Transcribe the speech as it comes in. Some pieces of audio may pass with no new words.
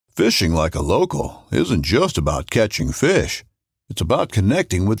Fishing like a local isn't just about catching fish. It's about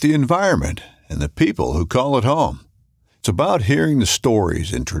connecting with the environment and the people who call it home. It's about hearing the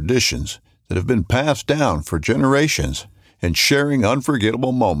stories and traditions that have been passed down for generations and sharing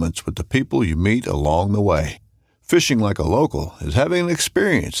unforgettable moments with the people you meet along the way. Fishing like a local is having an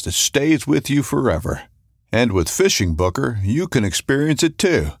experience that stays with you forever. And with Fishing Booker, you can experience it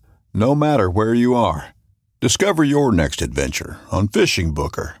too, no matter where you are. Discover your next adventure on Fishing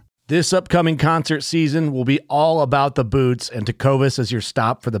Booker. This upcoming concert season will be all about the boots, and Tecovas is your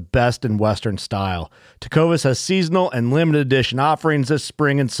stop for the best in Western style. Tecovas has seasonal and limited edition offerings this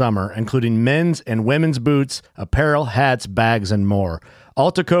spring and summer, including men's and women's boots, apparel, hats, bags, and more.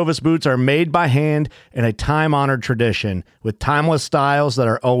 All Tecovas boots are made by hand in a time-honored tradition with timeless styles that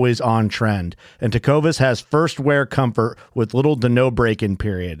are always on trend. And Tecovas has first wear comfort with little to no break-in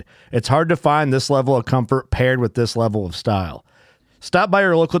period. It's hard to find this level of comfort paired with this level of style. Stop by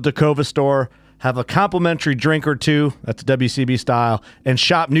your local Tecovas store, have a complimentary drink or two, that's WCB style, and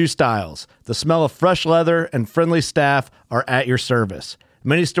shop new styles. The smell of fresh leather and friendly staff are at your service.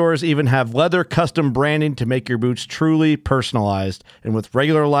 Many stores even have leather custom branding to make your boots truly personalized. And with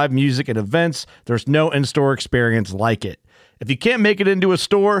regular live music and events, there's no in-store experience like it. If you can't make it into a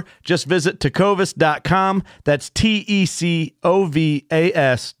store, just visit tecovas.com. That's TECOVAS.com.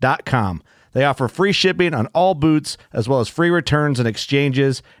 They offer free shipping on all boots, as well as free returns and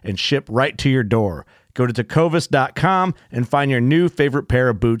exchanges, and ship right to your door. Go to tecovas.com and find your new favorite pair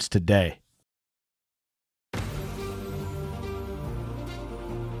of boots today.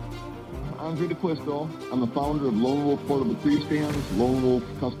 Andre DeQuisto. I'm the founder of Lone Wolf Portable Tree Stands, Lone Wolf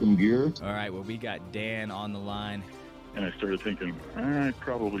Custom Gear. All right, well, we got Dan on the line. And I started thinking, I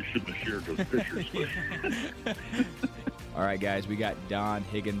probably shouldn't have shared those pictures. All right, guys, we got Don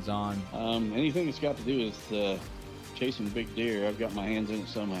Higgins on. Anything that's got to do with chasing big deer, I've got my hands in it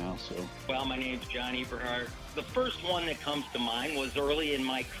somehow. So. Well, my name's John Eberhart. The first one that comes to mind was early in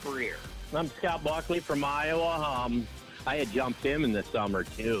my career. I'm Scott Buckley from Iowa. I had jumped him in the summer,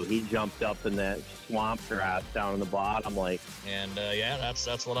 too. He jumped up in that swamp grass down in the bottom lake. And, yeah,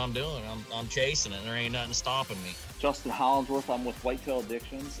 that's what I'm doing. I'm chasing it. There ain't nothing stopping me. Justin Hollinsworth. I'm with Whitetail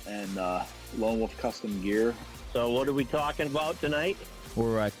Addictions and Lone Wolf Custom Gear. So what are we talking about tonight?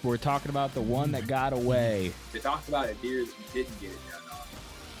 We're talking about the one that got away. They talked about a deer that you didn't get it done on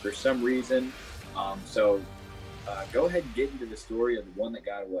for some reason. So go ahead and get into the story of the one that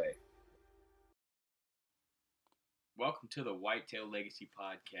got away. Welcome to the Whitetail Legacy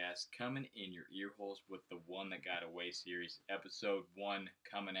Podcast, coming in your ear holes with the One That Got Away series, episode 1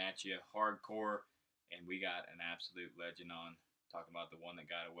 coming at you hardcore, and we got an absolute legend on talking about the one that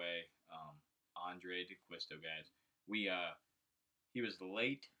got away, Andre DeQuisto, guys. He was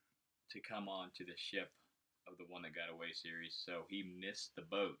late to come on to the ship of the One That Got Away series, so he missed the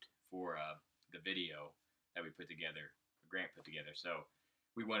boat for the video that we put together, Grant put together. So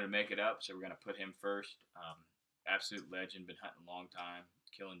we wanted to make it up, so we're going to put him first. Absolute legend, been hunting a long time,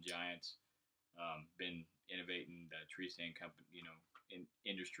 killing giants, been innovating the tree stand company, in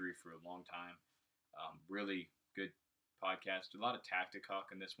industry for a long time. Really good podcast. A lot of tactic talk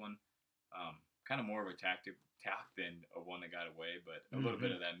in this one. Kind of more of a tactic talk than a one that got away, but a little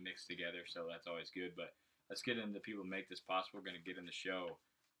bit of that mixed together, so that's always good. But let's get into the people who make this possible. We're going to get in the show.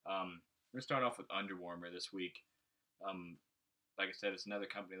 We're going to start off with Underwarmer this week. Like I said, it's another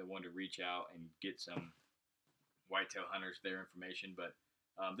company that wanted to reach out and get some whitetail hunters their information, but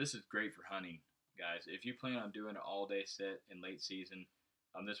this is great for hunting, guys. If you plan on doing an all-day sit in late season,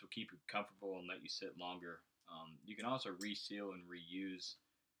 this will keep you comfortable and let you sit longer. You can also reseal and reuse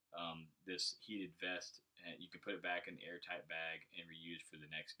this heated vest, and you can put it back in an airtight bag and reuse for the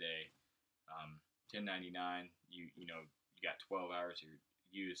next day. $10.99. You got 12 hours to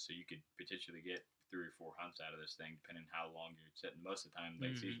use, so you could potentially get 3 or 4 hunts out of this thing, depending on how long you're setting. Most of the time,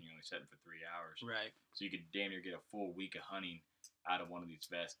 late season, you're only setting for 3 hours. Right. So you could damn near get a full week of hunting out of one of these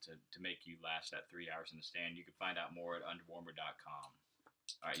vests to make you last that 3 hours in the stand. You can find out more at underwarmer.com.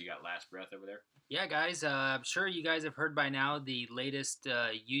 All right, you got last breath over there? Yeah, guys. I'm sure you guys have heard by now the latest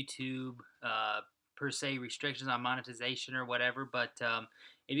YouTube, per se, restrictions on monetization or whatever. But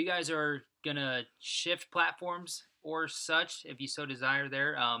if you guys are going to shift platforms or such, if you so desire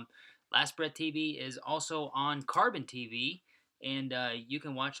there, Last Breath TV is also on Carbon TV, and you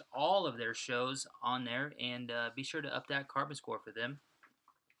can watch all of their shows on there, and be sure to up that Carbon score for them.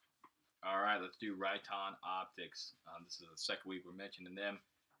 All right, let's do Riton Optics. This is the second week we're mentioning them.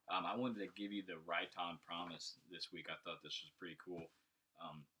 I wanted to give you the Riton Promise this week. I thought this was pretty cool.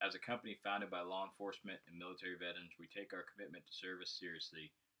 As a company founded by law enforcement and military veterans, we take our commitment to service seriously.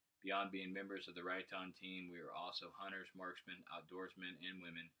 Beyond being members of the Riton team, we are also hunters, marksmen, outdoorsmen, and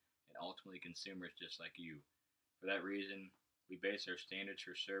women and ultimately consumers just like you. For that reason, we base our standards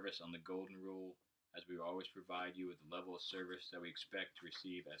for service on the golden rule, as we will always provide you with the level of service that we expect to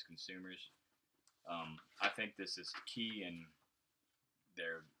receive as consumers. I think this is key in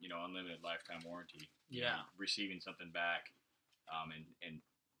their, unlimited lifetime warranty. Yeah. Receiving something back in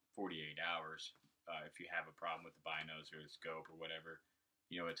 48 hours. If you have a problem with the binos or the scope or whatever,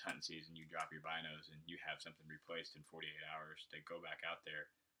 it's hunting season, you drop your binos and you have something replaced in 48 hours. They go back out there.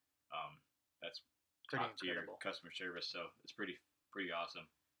 That's Pretty top tier incredible. customer service. So it's pretty awesome.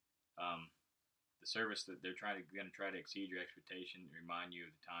 The service that they're going to try to exceed your expectation, remind you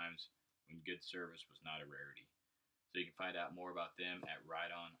of the times when good service was not a rarity. So you can find out more about them at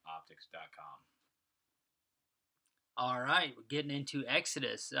rideonoptics.com. All right, we're getting into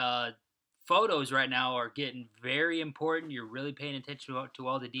Exodus. Photos right now are getting very important. You're really paying attention to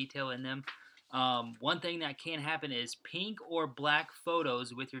all the detail in them. One thing that can happen is pink or black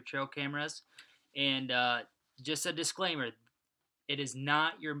photos with your trail cameras. And just a disclaimer, it is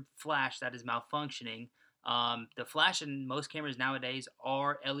not your flash that is malfunctioning. The flash in most cameras nowadays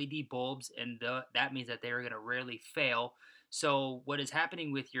are LED bulbs, and that means that they are going to rarely fail. So what is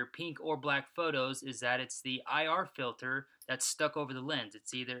happening with your pink or black photos is that it's the IR filter that's stuck over the lens.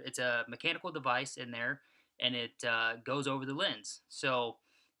 It's a mechanical device in there, and it goes over the lens. So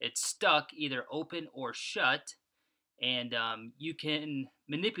it's stuck either open or shut, and you can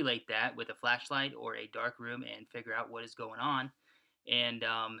manipulate that with a flashlight or a dark room and figure out what is going on. And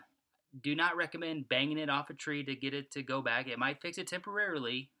do not recommend banging it off a tree to get it to go back. It might fix it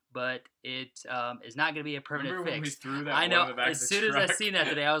temporarily, but it is not going to be a permanent Remember when fix. we threw that I know. one in the back As of the soon as I truck? seen that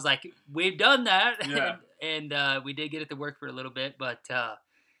today, I was like, "We've done that," Yeah. and we did get it to work for a little bit. But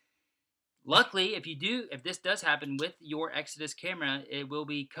luckily, if this does happen with your Exodus camera, it will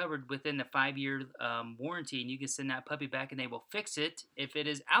be covered within the 5-year warranty, and you can send that puppy back, and they will fix it. If it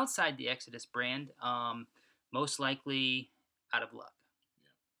is outside the Exodus brand, most likely out of luck.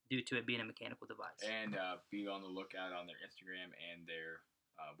 Due to it being a mechanical device. And be on the lookout on their Instagram and their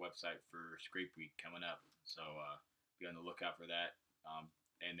website for Scrape Week coming up. So be on the lookout for that.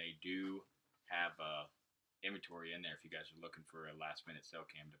 And they do have inventory in there if you guys are looking for a last-minute cell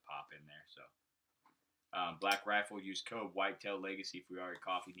cam to pop in there. So Black Rifle, use code Whitetail Legacy for all your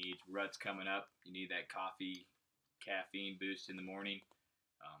coffee needs. Rut's coming up. You need that coffee caffeine boost in the morning.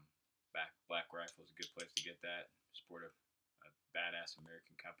 Black Rifle is a good place to get that. Support a badass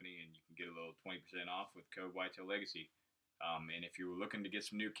American company, and you can get a little 20% off with code Whitetail Legacy. And if you're looking to get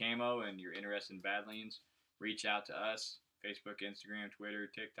some new camo and you're interested in Badlands, reach out to us, Facebook, Instagram, Twitter,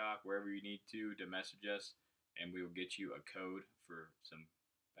 TikTok, wherever you need to message us, and we will get you a code for some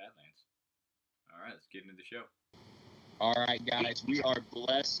Badlands. All right, let's get into the show. All right, guys, we are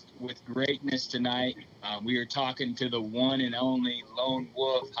blessed with greatness tonight. We are talking to the one and only Lone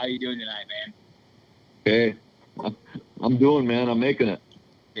Wolf. How you doing tonight, man? Hey, I'm doing, man. I'm making it.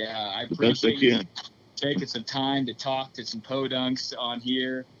 Yeah, I The best I appreciate you can. taking some time to talk to some podunks on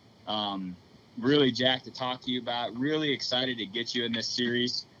here. Really jacked to talk to you about. Really excited to get you in this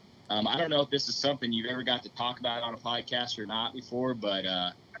series. I don't know if this is something you've ever got to talk about on a podcast or not before, but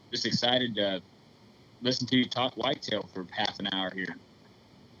just excited to listen to you talk whitetail for half an hour here.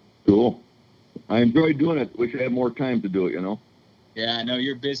 Cool. I enjoy doing it. Wish I had more time to do it, Yeah, I know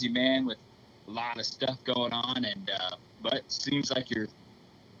you're a busy man with a lot of stuff going on, and but it seems like you're.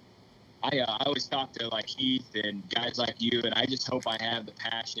 I always talk to like Heath and guys like you, and I just hope I have the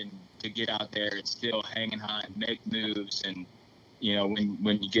passion to get out there and still hang and hunt, make moves, and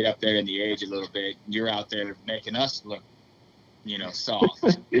when you get up there in the age a little bit, you're out there making us look,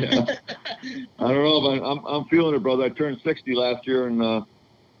 soft. Yeah. I don't know, but I'm feeling it, brother. I turned 60 last year, and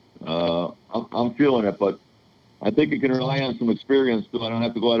I'm feeling it, but I think you can rely on some experience, so I don't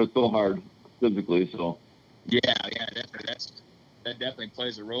have to go at it so hard physically. So. Yeah, definitely. That definitely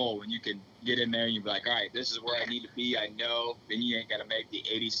plays a role when you can get in there and you're like, all right, this is where I need to be. I know. Then you ain't got to make the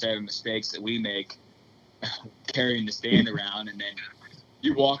 87 mistakes that we make carrying the stand around, and then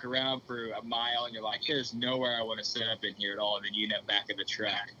you walk around for a mile and you're like, there's nowhere I want to set up in here at all, and then you end up back in the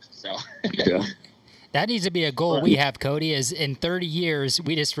truck. So. Yeah. That needs to be a goal we have, Cody, is in 30 years,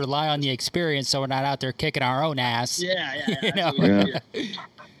 we just rely on the experience so we're not out there kicking our own ass. Yeah. Yeah.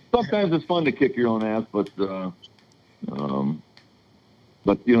 Sometimes it's fun to kick your own ass, but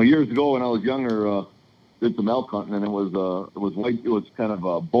years ago when I was younger, did some elk hunting, and it was kind of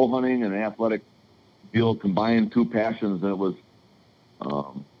bow hunting and an athletic deal, combined two passions, and it was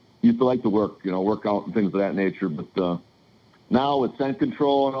used to like to work out and things of that nature, but now with scent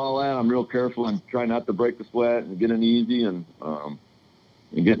control and all that, I'm real careful and try not to break the sweat and get in easy and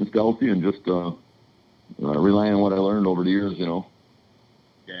getting stealthy and just relying on what I learned over the years,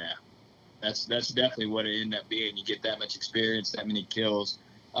 Yeah. That's definitely what it ended up being. You get that much experience, that many kills.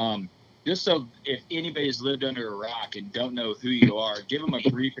 Just so if anybody's lived under a rock and don't know who you are, give them a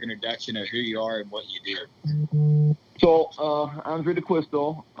brief introduction of who you are and what you do. So, Andre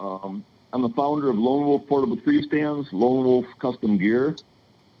DeQuisto, I'm the founder of Lone Wolf Portable Tree Stands, Lone Wolf Custom Gear.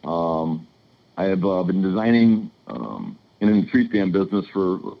 I have been designing in the tree stand business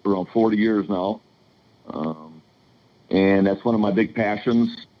for around 40 years now. And that's one of my big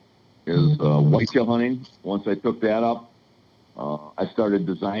passions is whitetail hunting. Once I took that up, I started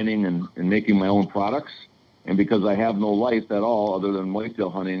designing and making my own products. And because I have no life at all other than whitetail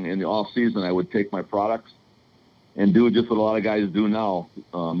hunting, in the off season I would take my products and do just what a lot of guys do now,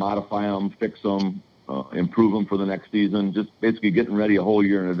 modify them, fix them, improve them for the next season, just basically getting ready a whole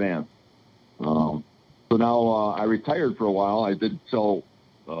year in advance. So now I retired for a while. I did sell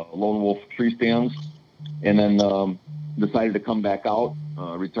Lone Wolf tree stands and then decided to come back out,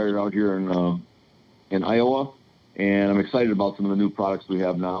 retired out here in Iowa. And I'm excited about some of the new products we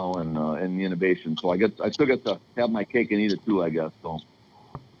have now and the innovation. So I still get to have my cake and eat it too, I guess. So.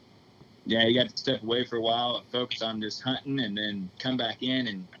 Yeah, you got to step away for a while and focus on just hunting, and then come back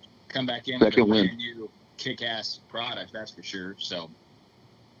in with a brand new kick-ass product. That's for sure. So,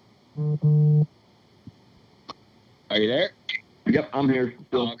 are you there? Yep, I'm here.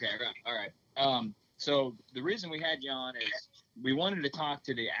 Oh, okay, all right. So the reason we had you on is we wanted to talk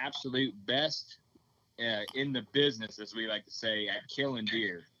to the absolute best in the business, as we like to say, at killing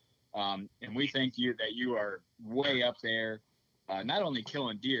deer. And we think that you are way up there. Not only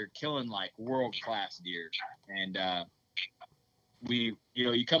killing deer, killing like world-class deer. And you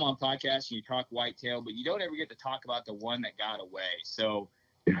come on podcasts and you talk whitetail, but you don't ever get to talk about the one that got away. So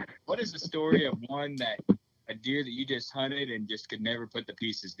what is the story of a deer that you just hunted and just could never put the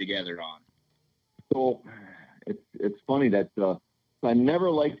pieces together on? So it's funny that I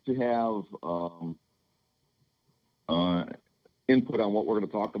never like to have input on what we're going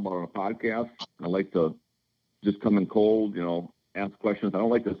to talk about on a podcast. I like to just come in cold, ask questions. I don't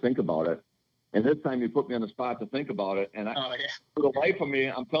like to think about it. And this time you put me on the spot to think about it. And for the life of me,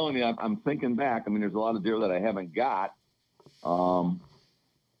 I'm telling you, I'm thinking back. I mean, there's a lot of deer that I haven't got,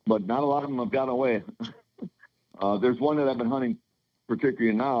 but not a lot of them have got away. There's one that I've been hunting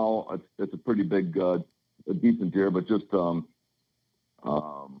particularly now. It's a pretty big, a decent deer, but just, and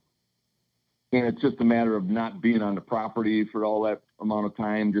it's just a matter of not being on the property for all that amount of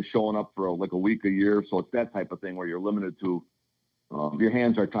time, just showing up for like a week, a year. So it's that type of thing where you're limited to, your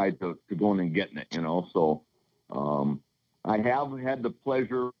hands are tied to going and getting it, So I have had the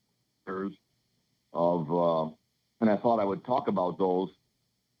pleasure of, and I thought I would talk about those,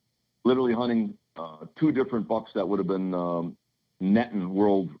 literally hunting 2 different bucks that would have been netting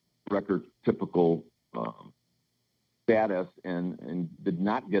world record typical status and did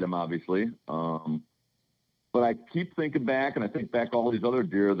not get them, obviously. But I keep thinking back, and I think back all these other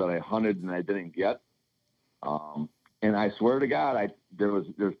deer that I hunted and I didn't get. And I swear to God,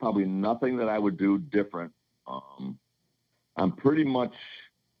 there's probably nothing that I would do different. I'm pretty much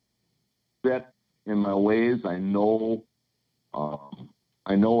set in my ways. I know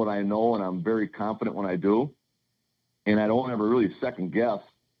what I know, and I'm very confident when I do. And I don't ever really second guess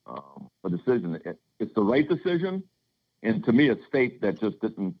a decision. It's the right decision. And to me, it's fate that just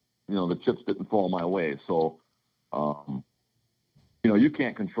didn't, the chips didn't fall my way. So, you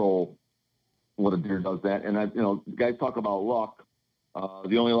can't control what a deer does that. And guys talk about luck.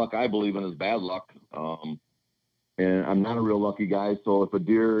 The only luck I believe in is bad luck. And I'm not a real lucky guy. So if a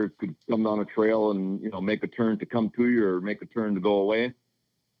deer could come down a trail and, make a turn to come to you or make a turn to go away,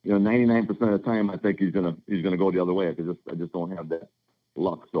 99% of the time, I think he's gonna go the other way. I just don't have that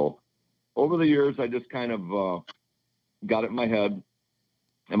luck. So over the years, I just kind of got it in my head.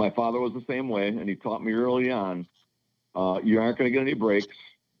 And my father was the same way. And he taught me early on, you aren't going to get any breaks.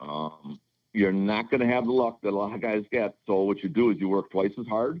 You're not going to have the luck that a lot of guys get. So what you do is you work twice as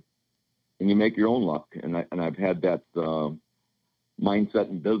hard and you make your own luck. And I've had that mindset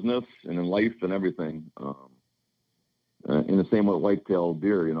in business and in life and everything. In the same way with whitetail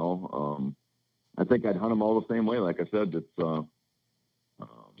deer, I think I'd hunt them all the same way. Like I said, it's,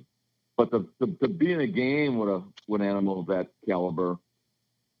 but to be in a game with animals that caliber,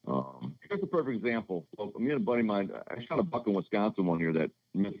 here's a perfect example. So me and a buddy of mine, I shot a buck in Wisconsin one year that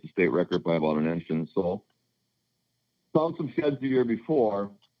missed the state record by about an inch. And so found some sheds the year before,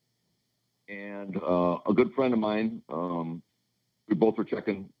 and a good friend of mine, we both were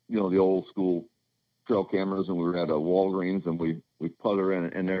checking, the old school trail cameras, and we were at a Walgreens, and we put her in,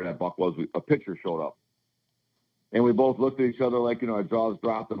 and there that buck was. A picture showed up, and we both looked at each other like, our jaws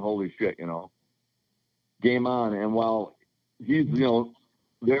dropped, and holy shit, game on. And while he's,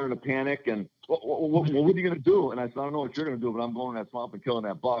 they're in a panic and what are you going to do? And I said, I don't know what you're going to do, but I'm going to that swamp and killing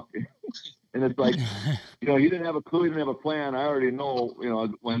that buck. And it's like, he didn't have a clue. He didn't have a plan. I already know,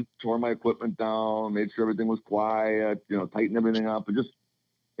 I tore my equipment down, made sure everything was quiet, tightened everything up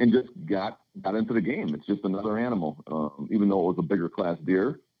and just got into the game. It's just another animal. Even though it was a bigger class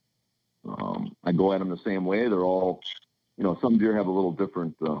deer, I go at them the same way. They're all, some deer have a little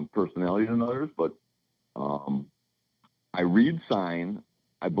different personality than others, but I read sign,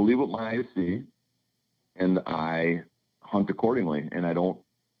 I believe what my eyes see, and I hunt accordingly, and I don't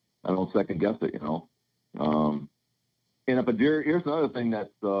second guess it, And if a deer, here's another thing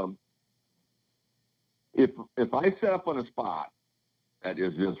that if I set up on a spot that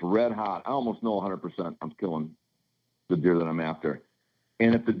is just red hot, I almost know 100% I'm killing the deer that I'm after.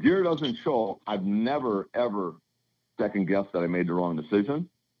 And if the deer doesn't show, I've never, ever second guessed that I made the wrong decision.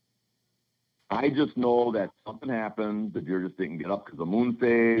 I just know that something happened. The deer just didn't get up because of moon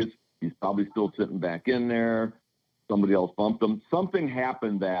phase. He's probably still sitting back in there. Somebody else bumped him. Something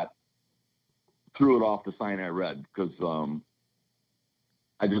happened that threw it off the sign I read because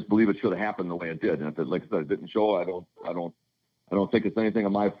I just believe it should have happened the way it did. And if it, like I said, it didn't show, I don't think it's anything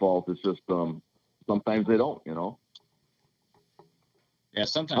of my fault. It's just sometimes they don't, Yeah,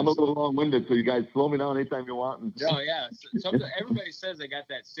 sometimes I'm a little long-winded, so you guys slow me down anytime you want. Oh yeah, sometimes everybody says they got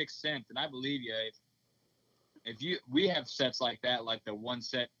that sixth sense, and I believe you. We have sets like that, like the one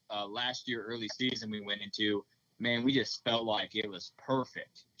set last year, early season we went into. Man, we just felt like it was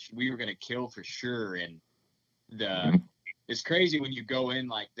perfect. We were gonna kill for sure, and it's crazy when you go in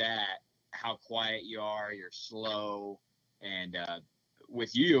like that. How quiet you are, you're slow, and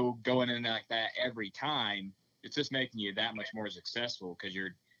with you going in like that every time. It's just making you that much more successful because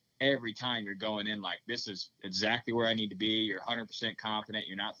every time you're going in like, this is exactly where I need to be. You're 100% confident.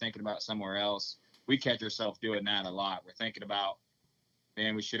 You're not thinking about somewhere else. We catch ourselves doing that a lot. We're thinking about,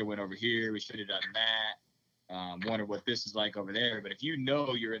 man, we should have went over here. We should have done that. Wonder what this is like over there. But if you're in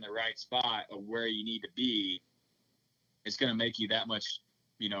the right spot of where you need to be, it's going to make you that much,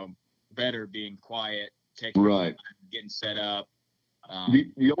 better being quiet, taking right, getting set up.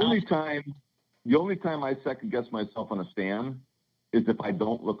 The only time I second guess myself on a stand is if I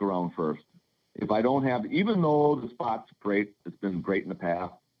don't look around first. If I don't have, even though the spot's great, it's been great in the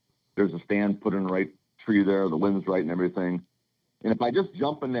past, there's a stand put in the right tree there, the wind's right and everything. And if I just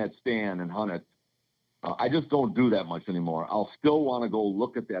jump in that stand and hunt it, I just don't do that much anymore. I'll still want to go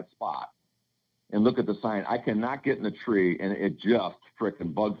look at that spot and look at the sign. I cannot get in a tree and it just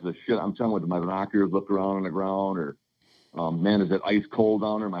frickin' bugs the shit. I'm telling you, with my binoculars, look around on the ground or, man, is it ice cold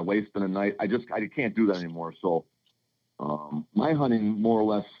down there? My waist in the night. I can't do that anymore. So my hunting, more or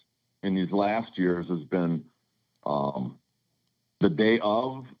less, in these last years has been the day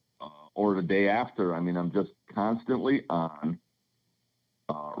of or the day after. I mean, I'm just constantly on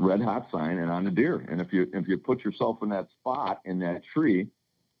red hot sign and on the deer. And if you put yourself in that spot in that tree,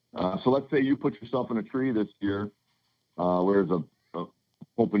 so let's say you put yourself in a tree this year where there's a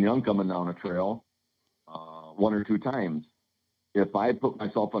Pope and Young coming down a trail. One or two times. If I put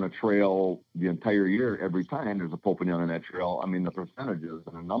myself on a trail the entire year, every time there's a Pope and Young on that trail, I mean, the percentages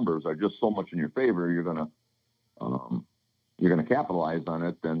and the numbers are just so much in your favor. You're gonna capitalize on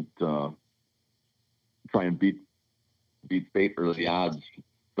it and try and beat fate or the odds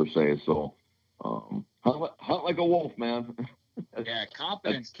per se. So hunt like a wolf, man. Yeah,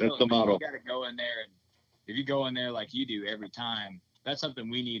 confidence. That's the motto. You got to go in there, and if you go in there like you do every time. That's something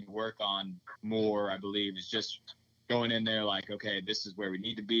we need to work on more, I believe, is just going in there like, okay, this is where we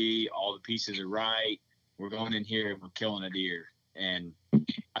need to be. All the pieces are right. We're going in here and we're killing a deer. And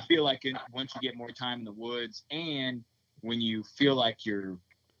I feel like once you get more time in the woods and when you feel like you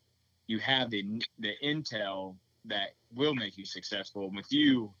have the intel that will make you successful, and with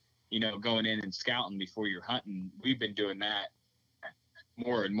you, going in and scouting before you're hunting, we've been doing that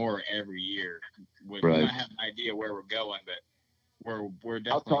more and more every year. We don't have an idea where we're going, but we're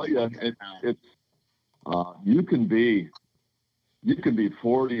definitely. I'll tell you, it's you can be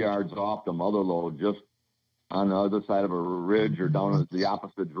 40 yards off the mother lode, just on the other side of a ridge or down at the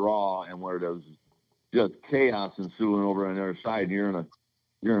opposite draw, and where there's just chaos ensuing over on the other side. And you're in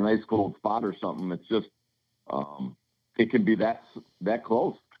a nice cold spot or something. It's just it can be that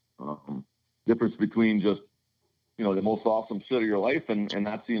close. Difference between just the most awesome shit of your life and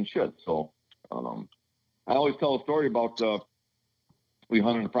not seeing shit. So I always tell a story about. We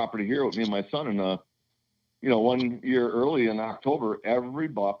hunted a property here with me and my son, and 1 year early in October, every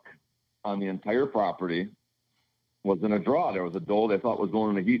buck on the entire property was in a draw. There was a doe they thought was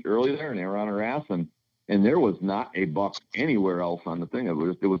going in the heat early there, and they were on her ass, and there was not a buck anywhere else on the thing. It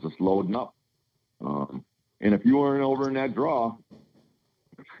was just loading up. And if you weren't over in that draw,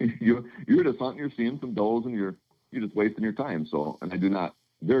 you're just hunting, you're seeing some does, and you're just wasting your time. So, and I do not,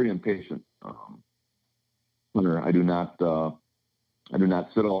 very impatient hunter. I do not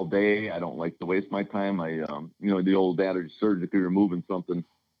sit all day. I don't like to waste my time. The old adage, surgically removing something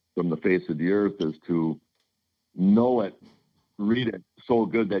from the face of the earth, is to know it, read it so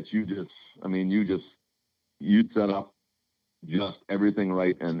good that you set up just everything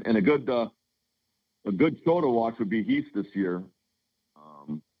right. And a good show to watch would be Heath this year.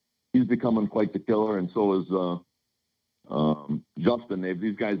 He's becoming quite the killer, and so is Justin.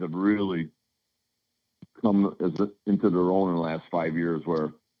 These guys have really come into their own in the last 5 years,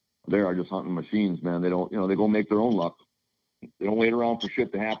 where they are just hunting machines, man. They don't, they go make their own luck. They don't wait around for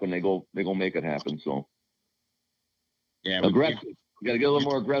shit to happen. They go make it happen. So yeah, aggressive. You got to get a little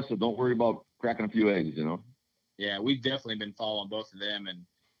more aggressive. Don't worry about cracking a few eggs, Yeah, we've definitely been following both of them, and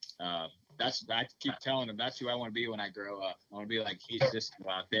I keep telling them that's who I want to be when I grow up. I want to be like Keith Sisko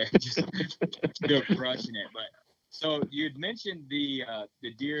out there, just still crushing it. But so you'd mentioned the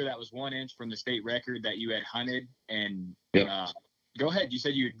deer that was 1 inch from the state record that you had hunted, and go ahead. You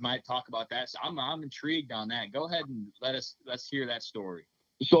said you might talk about that. So I'm intrigued on that. Go ahead and let's hear that story.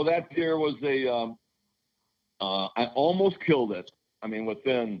 So that deer was I almost killed it. I mean,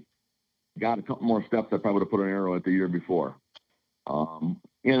 within got a couple more steps, I probably would have put an arrow at the year before.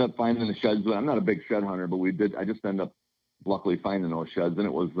 Ended up finding the sheds. I'm not a big shed hunter, but I just ended up luckily finding those sheds, and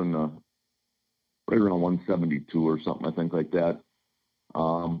it was in right around 172 or something, I think, like that.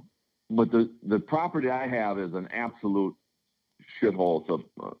 But the property I have is an absolute shithole. It's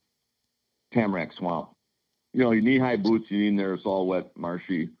a tamarack swamp. Your knee-high boots, you need in there. It's all wet,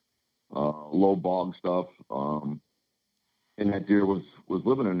 marshy, low bog stuff. And that deer was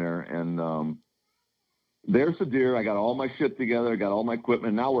living in there. And there's the deer. I got all my shit together. I got all my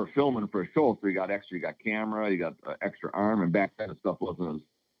equipment. Now we're filming for a show, so you got camera, you got extra arm, and back then the stuff wasn't as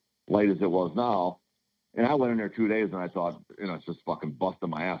light as it was now. And I went in there 2 days, and I thought, it's just fucking busting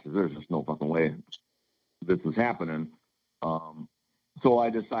my ass. There's just no fucking way this is happening. So I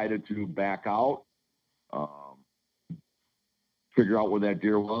decided to back out, figure out where that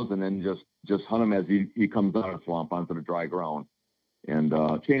deer was, and then just hunt him as he comes out of the swamp onto the dry ground, and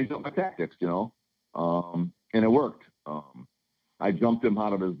changed up my tactics, and it worked. I jumped him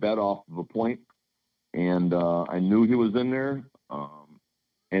out of his bed off of a point, and I knew he was in there,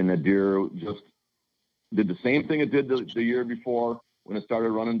 and the deer just did the same thing it did the year before when it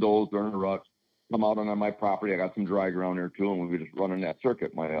started running does during the rut. Come out on my property. I got some dry ground there too, and we were just running that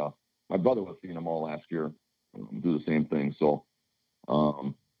circuit. My brother was seeing them all last year do the same thing. So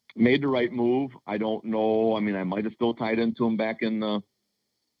made the right move. I don't know. I mean, I might have still tied into him back in the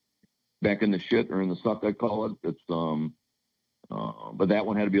shit, or in the suck, I call it. It's but that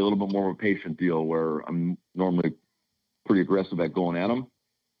one had to be a little bit more of a patient deal, where I'm normally pretty aggressive at going at them.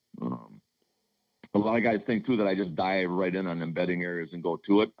 A lot of guys think too that I just dive right in on embedding areas and go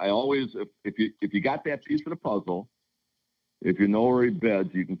to it. I always, if you got that piece of the puzzle, if you know where he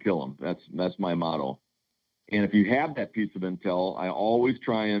beds, you can kill him. That's my motto. And if you have that piece of intel, I always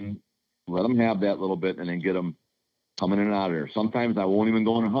try and let them have that little bit, and then get them coming in and out of there. Sometimes I won't even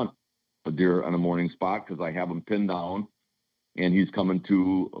go on a hunt a deer on a morning spot, because I have him pinned down and he's coming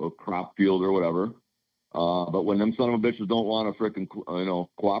to a crop field or whatever. But when them son of a bitches don't want to frickin'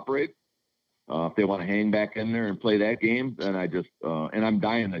 cooperate, if they want to hang back in there and play that game, then I just and I'm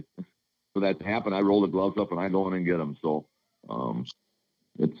dying for that to happen. I roll the gloves up and I go in and get them. So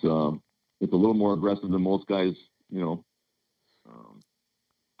it's a little more aggressive than most guys,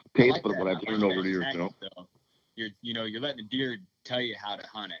 taste, but what I've learned over the years, You're letting the deer tell you how to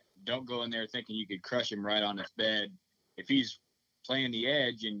hunt it. Don't go in there thinking you could crush him right on his bed. If he's playing the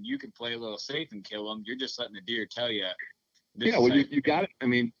edge and you can play a little safe and kill him, you're just letting the deer tell you. You got it. I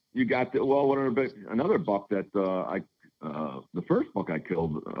mean, you got another buck that the first buck I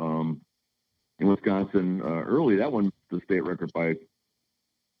killed in Wisconsin early. That one, the state record by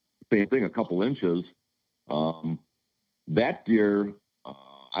same thing, a couple inches. That deer,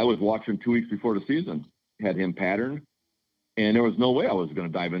 I was watching 2 weeks before the season, had him patterned, and there was no way I was going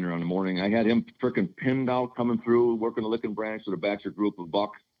to dive in there in the morning. I had him freaking pinned out, coming through, working the licking branch with a bachelor group of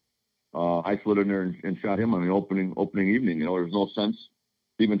bucks. I slid in there and shot him on the opening evening. There was no sense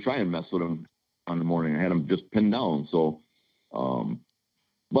to even try and mess with him on the morning. I had him just pinned down. So,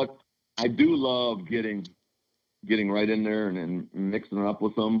 but I do love getting right in there and mixing it up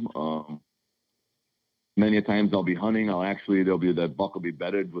with them. Many a times I'll be hunting. That buck will be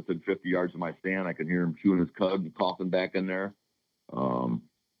bedded within 50 yards of my stand. I can hear him chewing his cud and coughing back in there. And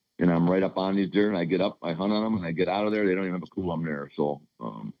I'm right up on these deer, and I get up, I hunt on them, and I get out of there. They don't even have a clue I'm there. So,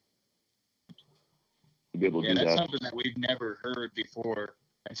 to be able to do that's that. something that we've never heard before.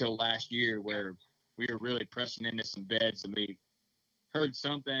 until last year, where we were really pressing into some beds and we heard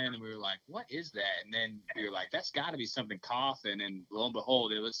something and we were like, what is that? And then we were like, that's got to be something coughing. And lo and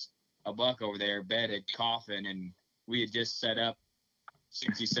behold, it was a buck over there bedded coughing, and we had just set up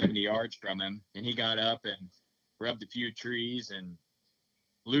 60, 70 yards from him, and he got up and rubbed a few trees and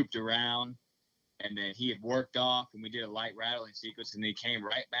looped around, and then he had worked off, and we did a light rattling sequence, and he came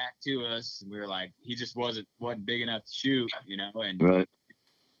right back to us, and we were like, he just wasn't big enough to shoot, and Right.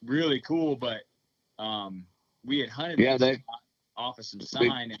 really cool. But we had hunted off of some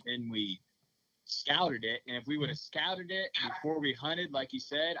sign, and then we scouted it, and if we would have scouted it before we hunted, like you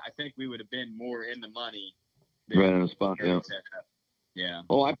said, I think we would have been more in the money. Right on the spot, yeah. Yeah.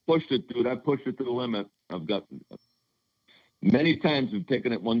 Oh, I pushed it, dude. I pushed it to the limit. I've got many times we've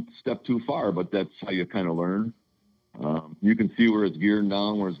taken it one step too far, but that's how you kind of learn. You can see where it's gearing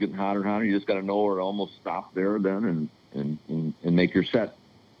down, where it's getting hotter and hotter. You just got to know where it almost stopped there then and make your set.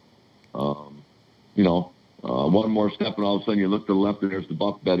 One more step and all of a sudden you look to the left and there's the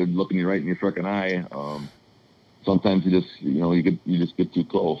buck bedded looking you right in your frickin' eye. Sometimes you just get too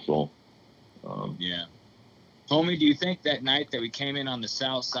close. So, yeah. Homie, do you think that night that we came in on the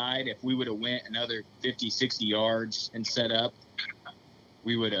south side, if we would have went another 50, 60 yards and set up,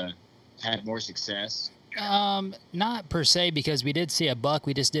 we would have had more success? Not per se, because we did see a buck.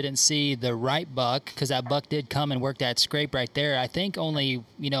 We just didn't see the right buck, because that buck did come and work that scrape right there. I think only,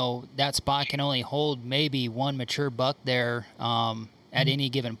 that spot can only hold maybe one mature buck there at any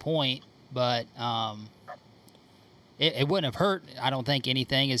given point. But it wouldn't have hurt, I don't think,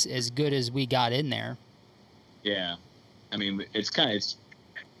 anything as good as we got in there. Yeah. I mean, we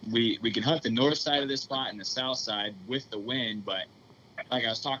can hunt the north side of this spot and the south side with the wind, but like I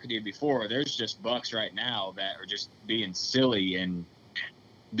was talking to you before, there's just bucks right now that are just being silly and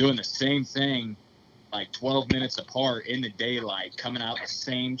doing the same thing like 12 minutes apart in the daylight, coming out the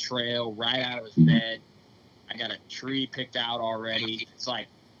same trail, right out of his bed. I got a tree picked out already. It's like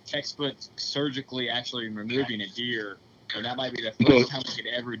textbook surgically actually removing a deer. And that might be the first time we could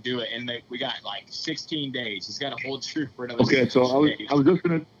ever do it. And we got like 16 days. He's got to hold true for another 16 days. I was just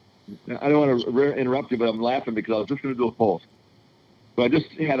going to, I don't want to interrupt you, but I'm laughing because I was just going to do a post. So I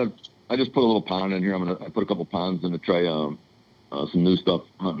just put a little pond in here. I put a couple ponds in to try some new stuff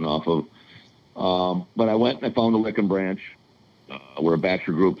hunting off of. But I went and I found a licking branch where a batch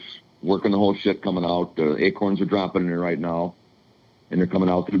of groups working the whole shit coming out. The acorns are dropping in there right now. And they're coming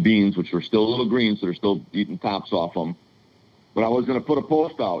out through beans, which are still a little green, so they're still eating tops off them. But I was going to put a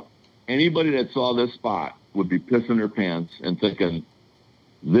post out. Anybody that saw this spot would be pissing their pants and thinking,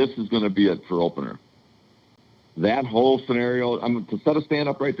 this is going to be it for opener. That whole scenario, to set a stand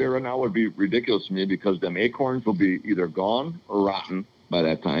up right there right now would be ridiculous to me, because them acorns will be either gone or rotten by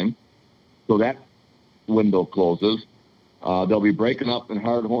that time. So that window closes. They'll be breaking up in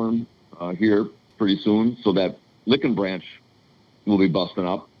hardhorn here pretty soon, so that licking branch will be busting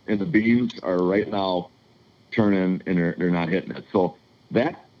up, and the beans are right now turning and they're not hitting it. So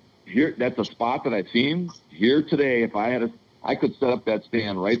that's a spot that I've seen here today. If I could set up that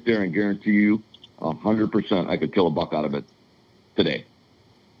stand right there and guarantee you 100% I could kill a buck out of it today.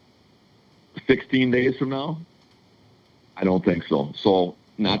 16 days from now, I don't think so. So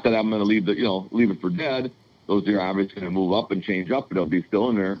not that I'm going to leave it for dead. Those deer are obviously going to move up and change up, and they'll be still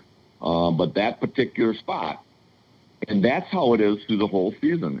in there. But that particular spot, and that's how it is through the whole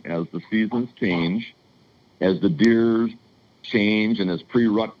season. As the seasons change, as the deers change, and as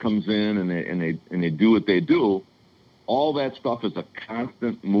pre-rut comes in, and they do what they do, all that stuff is a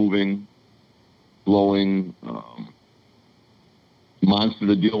constant moving, blowing monster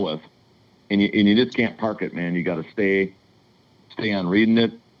to deal with, and you just can't park it, man. You got to stay on reading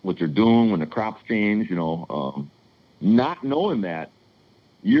it, what they're doing when the crops change. Not knowing that,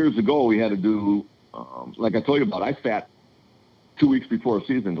 years ago we had to do, like I told you about. I sat 2 weeks before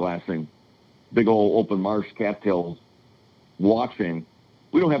season glassing big old open marsh cattails watching.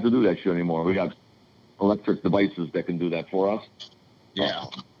 We don't have to do that shit anymore. We got electric devices that can do that for us. Yeah.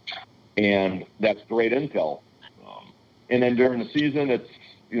 And that's great intel. And then during the season, it's,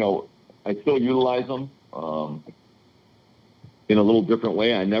 I still utilize them in a little different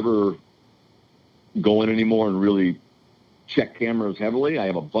way. I never go in anymore and really check cameras heavily. I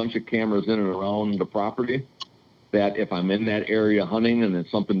have a bunch of cameras in and around the property that if I'm in that area hunting and then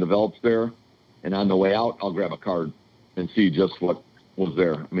something develops there, and on the way out, I'll grab a card and see just what was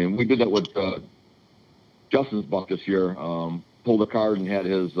there. I mean, we did that with Justin's buck this year. Pulled a card and had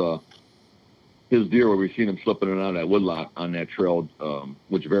his deer where we seen him slipping in and out of that woodlot on that trail,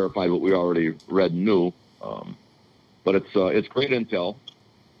 which verified what we already read and knew. But it's great intel.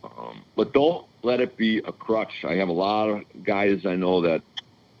 But don't let it be a crutch. I have a lot of guys I know that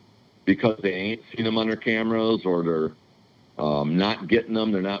because they ain't seen them on their cameras, or they're not getting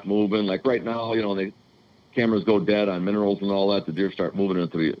them, they're not moving. Like right now, the cameras go dead on minerals and all that. The deer start moving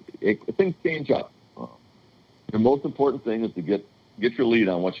into things change up. The most important thing is to get your lead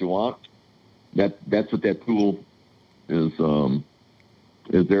on what you want. That's what that tool is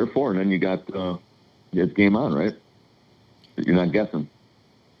there for, and then you got it's game on, right? You're not guessing.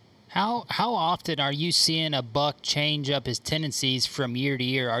 How often are you seeing a buck change up his tendencies from year to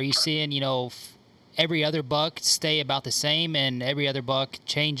year? Are you seeing, every other buck stay about the same and every other buck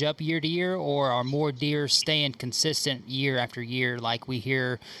change up year to year, or are more deer staying consistent year after year? Like we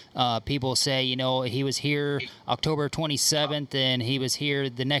hear people say, he was here October 27th and he was here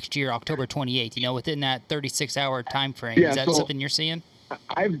the next year, October 28th, within that 36-hour time frame. Yeah, is that something you're seeing?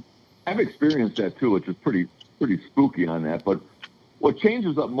 I've experienced that too, which is pretty spooky on that. But what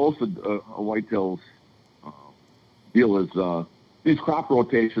changes up most of a whitetail's deal is these crop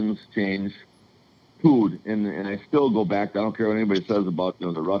rotations change. Food, and I still go back. I don't care what anybody says about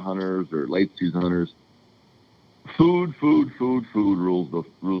the rut hunters or late season hunters. Food rules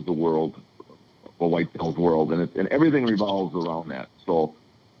the world, the whitetail's world, and everything revolves around that. So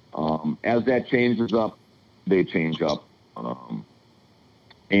as that changes up, they change up,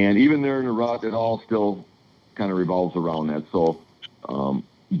 and even there in the rut, it all still kind of revolves around that. So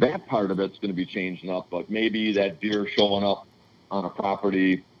that part of it's going to be changing up, but maybe that deer showing up on a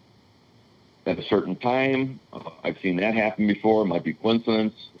property at a certain time. I've seen that happen before. It might be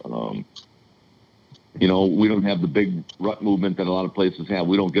coincidence. We don't have the big rut movement that a lot of places have.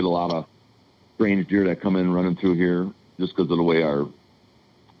 We don't get a lot of strange deer that come in running through here just because of the way our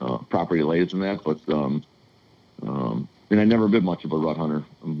property lays and that. But and I never been much of a rut hunter.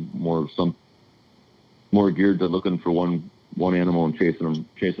 I'm more geared to looking for one animal and chasing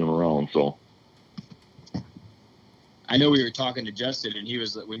them around. So. I know we were talking to Justin, and he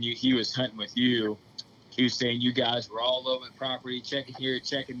was hunting with you. He was saying you guys were all over the property, checking here,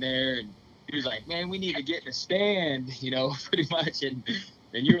 checking there, and he was like, "Man, we need to get in a stand," pretty much. And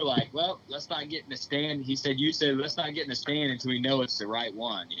you were like, "Well, let's not get in a stand." You said, "Let's not get in a stand until we know it's the right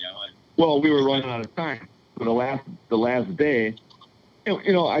one," And, well, we were running out of time. For the last day,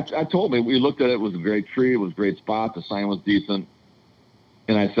 I told him, we looked at it. It was a great tree. It was a great spot. The sign was decent,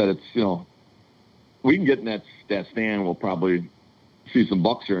 and I said, "It's we can get in that stand. We'll probably see some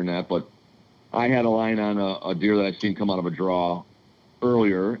bucks here and that." But I had a line on a deer that I seen come out of a draw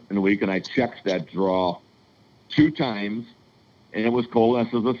earlier in the week, and I checked that draw 2 times, and it was cold. I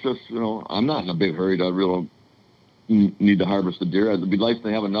said, "Let's just, I'm not in a big hurry to really need to harvest the deer. It'd be nice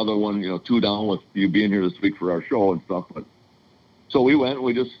to have another one, 2 down with you being here this week for our show and stuff." But so we went.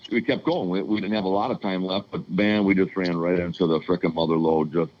 We kept going. We didn't have a lot of time left, but man, we just ran right into the frickin' mother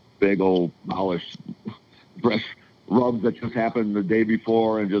lode. Just big old polished fresh rubs that just happened the day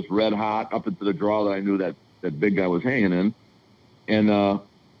before, and just red hot up into the draw that I knew that big guy was hanging in. And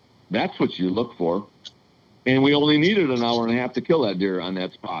that's what you look for. And we only needed an hour and a half to kill that deer on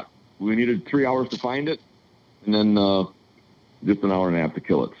that spot. We needed 3 hours to find it, and then just an hour and a half to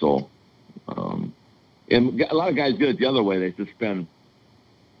kill it. So, and a lot of guys get it the other way. They just spend,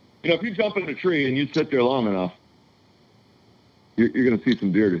 if you jump in a tree and you sit there long enough, you're going to see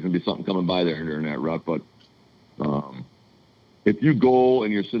some deer. There's going to be something coming by there during that rut. But if you go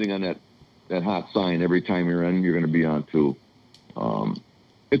and you're sitting on that hot sign every time you're in, you're going to be on too.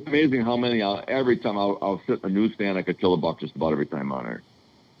 It's amazing how many, every time I'll sit in a newsstand, I could kill a buck just about every time on there.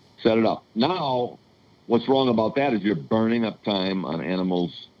 Set it up. Now, what's wrong about that is you're burning up time on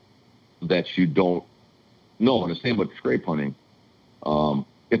animals that you don't know. And the same with scrape hunting.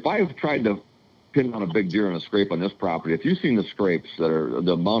 If I've tried to pin on a big deer in a scrape on this property, if you've seen the scrapes that are,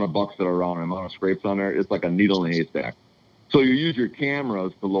 the amount of bucks that are around, the amount of scrapes on there, it's like a needle in a haystack. So you use your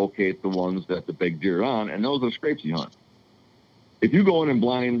cameras to locate the ones that the big deer are on, and those are scrapes you hunt. If you go in and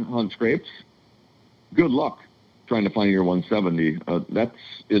blind hunt scrapes, good luck trying to find your 170. That's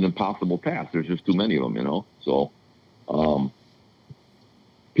an impossible task. There's just too many of them, So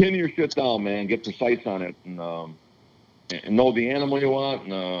pin your shit down, man. Get precise on it, and know the animal you want.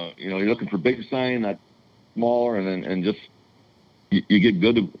 And, you're looking for big sign, not smaller, and just you get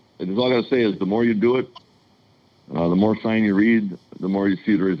good. That's all I got to say is the more you do it, the more sign you read, the more you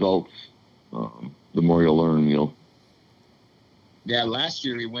see the results, the more you'll learn, Yeah, last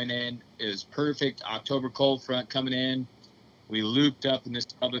year we went in. It was perfect. October cold front coming in. We looped up in this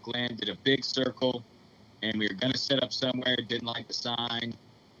public land, did a big circle, and we were going to set up somewhere. Didn't like the sign.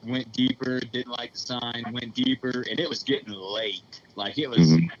 Went deeper. Didn't like the sign. Went deeper, and it was getting late. Like it was.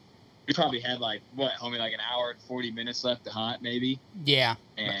 Mm-hmm. We probably had like an hour and 40 minutes left to hunt, maybe. Yeah.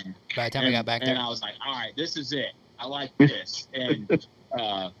 And by the time we got back there, and I was like, all right, this is it. I like this. And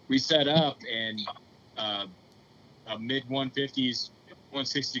we set up, and a mid 150s,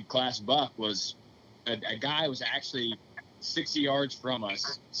 160 class buck was a guy was actually 60 yards from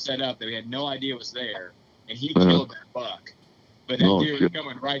us, set up that we had no idea was there, and he killed that buck. But that deer was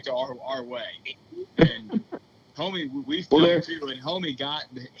coming right to our way. And homie, we filmed too, and homie got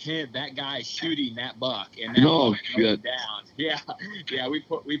that guy shooting that buck, and that buck went down. Yeah,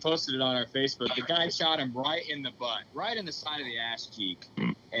 we posted it on our Facebook. The guy shot him right in the butt, right in the side of the ass cheek,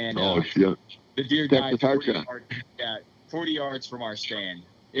 and the deer died 40 yards from our stand.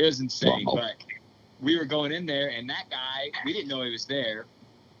 It was insane, but we were going in there, and that guy, we didn't know he was there.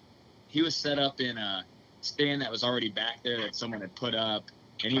 He was set up in a stand that was already back there that someone had put up,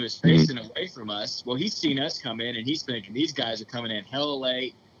 and he was facing away from us. Well, he's seen us come in, and he's thinking, these guys are coming in hella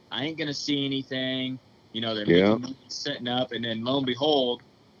late. I ain't going to see anything. You know, they're making setting up, and then lo and behold,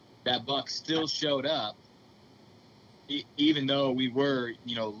 that buck still showed up, even though we were,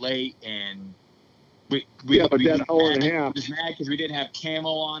 you know, late, and we that hour and a half. Was mad because we didn't have camo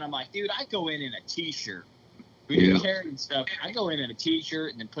on. I'm like, dude, I go in a t-shirt. We didn't carry and stuff. I go in a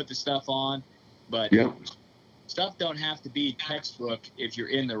t-shirt and then put the stuff on, but stuff don't have to be textbook if you're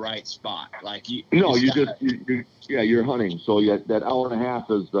in the right spot. Like you're hunting. So that hour and a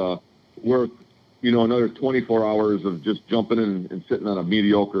half is worth, you know, another 24 hours of just jumping in and sitting on a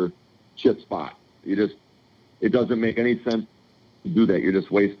mediocre shit spot. It doesn't make any sense to do that. You're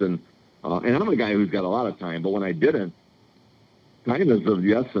just wasting. And I'm a guy who's got a lot of time, but when I didn't, time is of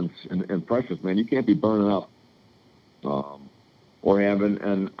the essence and precious, man. You can't be burning up or having.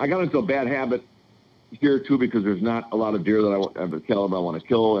 And I got into a bad habit here too because there's not a lot of deer that I have a caliber I want to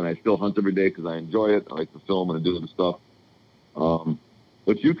kill, and I still hunt every day because I enjoy it. I like to film and do the stuff.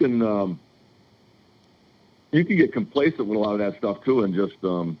 But you can get complacent with a lot of that stuff too, and just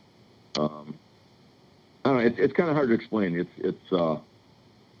I don't know. It's kind of hard to explain.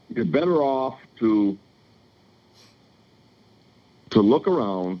 You're better off to look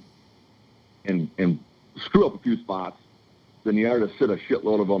around and screw up a few spots than you are to sit a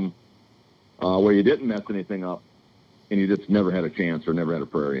shitload of them where you didn't mess anything up and you just never had a chance or never had a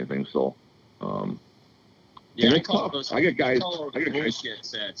prayer or anything. So, I call those bullshit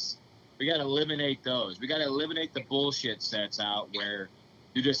sets. We got to eliminate those. We got to eliminate the bullshit sets out where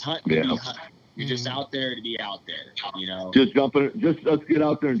you're just hunting to be hunting. You're just out there to be out there, you know. Let's get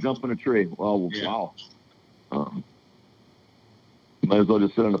out there and jump in a tree. Well, wow. Might as well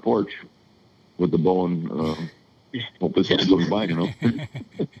just sit on the porch with the bow and hopefully something goes by, you know.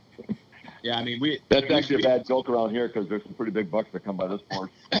 Yeah, I mean, that's actually a bad joke around here because there's some pretty big bucks that come by this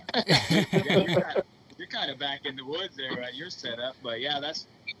porch. You're kind of back in the woods there at your setup, but yeah, that's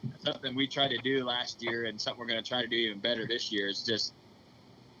something we tried to do last year, and something we're going to try to do even better this year is just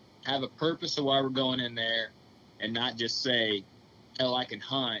have a purpose of why we're going in there and not just say, hell, I can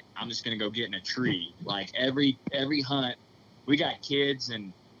hunt. I'm just going to go get in a tree. Like every hunt, we got kids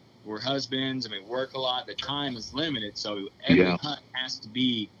and we're husbands and we work a lot. The time is limited. So every hunt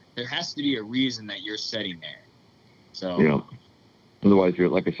there has to be a reason that you're sitting there. So otherwise you're,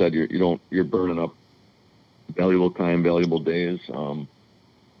 like I said, you're burning up valuable time, valuable days. But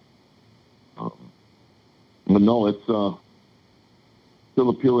no, it's, still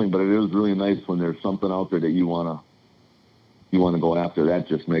appealing, but it is really nice when there's something out there that you wanna go after. That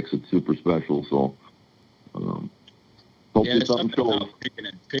just makes it super special. So, hopefully something shows.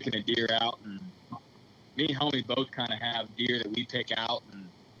 Picking a deer out, and me and homie both kind of have deer that we pick out, and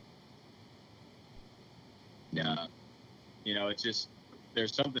you know, it's just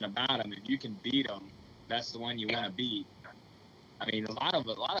there's something about them. If you can beat them, that's the one you want to beat. I mean, a lot of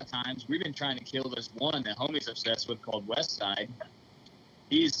times we've been trying to kill this one that homie's obsessed with called Westside.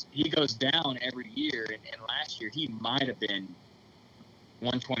 He goes down every year, and last year he might have been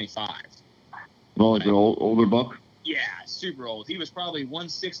 125. Oh, like an older buck? Yeah, super old. He was probably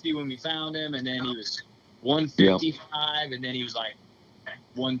 160 when we found him, and then he was 155, and then he was like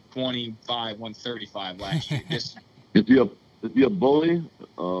 125, 135 last year. Is he a bully?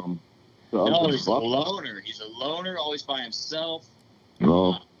 No, he's a loner. He's a loner, always by himself.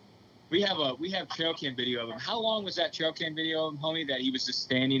 No. We have trail cam video of him. How long was that trail cam video of him, homie, that he was just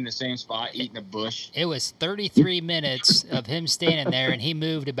standing in the same spot eating a bush? It was 33 minutes of him standing there, and he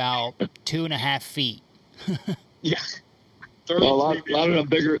moved about 2.5 feet. Yeah. Well, a lot of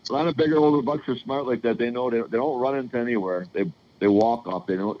bigger older bucks are smart like that. They know they don't run into anywhere. They walk off.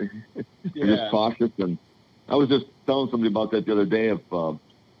 They don't. They're just cautious. And I was just telling somebody about that the other day. If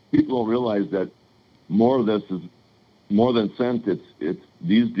people don't realize that more of this is more than scent. It's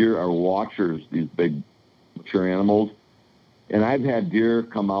these deer are watchers. These big mature animals. And I've had deer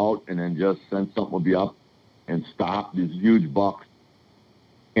come out and then just sense something will be up and stop. These huge bucks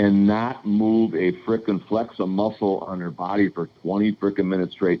and not move a frickin' flex a muscle on their body for 20 frickin'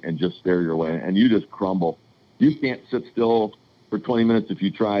 minutes straight and just stare your way. And you just crumble. You can't sit still for 20 minutes if you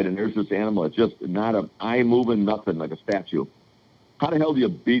tried, and there's this animal. It's just not an eye moving, nothing, like a statue. How the hell do you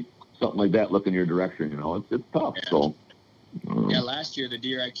beat something like that looking your direction? You know, it's tough. Yeah. So, Yeah, last year the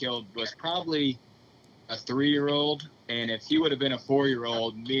deer I killed was probably a 3-year-old, and if he would have been a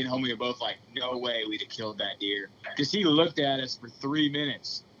 4-year-old, me and homie were both like, no way we'd have killed that deer. Because he looked at us for 3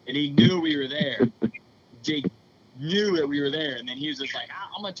 minutes, and he knew we were there. Jake knew that we were there, and then he was just like,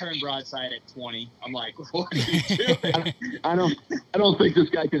 I'm going to turn broadside at 20. I'm like, what are you doing? I don't think this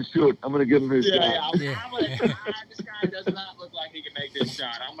guy can shoot. I'm going to give him his shot. I'm gonna, this guy does not look like he can make this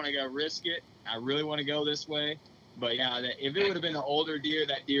shot. I'm going to go risk it. I really want to go this way. But, yeah, if it would have been an older deer,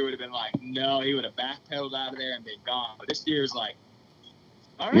 that deer would have been like, no, he would have backpedaled out of there and been gone. But this deer is like,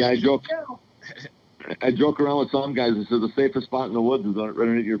 all right. Yeah, I joke around with some guys and say the safest spot in the woods is right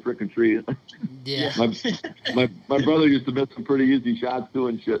underneath your frickin' tree. Yeah. my brother used to miss some pretty easy shots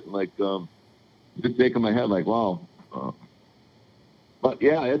doing shit, and like just shaking my head like, wow. But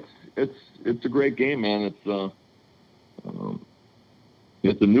yeah, it's a great game, man. It's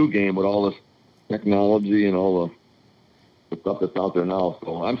a new game with all this technology and all the stuff that's out there now.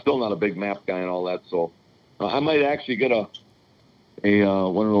 So I'm still not a big map guy and all that. So I might actually get a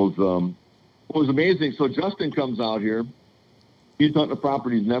one of those. It was amazing. So Justin comes out here. He's hunting a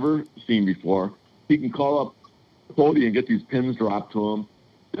property he's never seen before. He can call up Cody and get these pins dropped to him.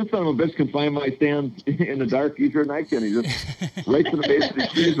 This son of a bitch can find my stand in the dark easier than I can. He just right to the base of the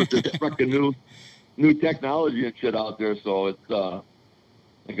trees with this fucking new technology and shit out there. So it's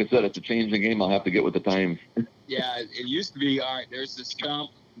like I said, it's a changing game. I'll have to get with the times. Yeah, it used to be, all right, there's the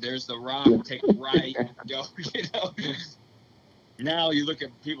stump, there's the rock, take a right, go, you know. Now you look at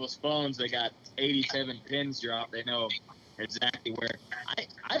people's phones, they got 87 pins dropped. They know exactly where.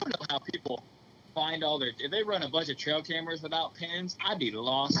 I don't know how people find all their – if they run a bunch of trail cameras without pins, I'd be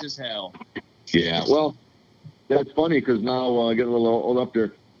lost as hell. Yeah, well, that's funny because now getting a little old up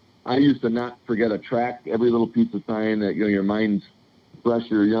there, I used to not forget a track, every little piece of sign that, you know, your mind's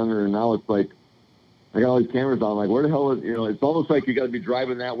fresher, younger, and now it's like I got all these cameras on. Like, where the hell is, you know, it's almost like you got to be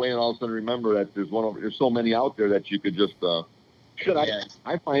driving that way and all of a sudden remember that there's so many out there that you could just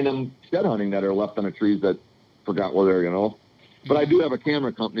I find them shed hunting that are left on the trees that forgot where they're, you know. But I do have a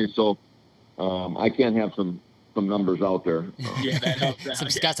camera company, so I can have some numbers out there. Yeah, that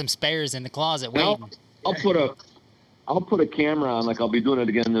helps. Got some spares in the closet waiting. I'll put a camera on, like I'll be doing it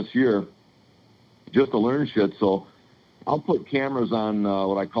again this year, just to learn shit. So I'll put cameras on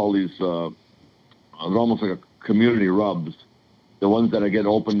what I call these, they're almost like a community rubs. The ones that I get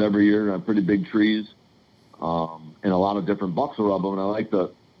opened every year on pretty big trees. And a lot of different bucks will rub them, and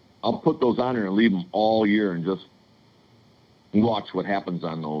I'll put those on there and leave them all year and just watch what happens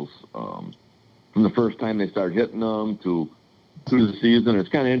on those from the first time they start hitting them to through the season. It's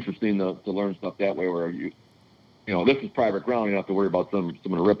kind of interesting to learn stuff that way where you know, this is private ground. You don't have to worry about someone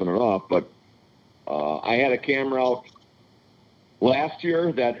ripping it off. But I had a camera out last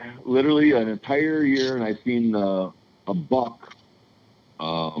year that literally an entire year, and I seen a buck.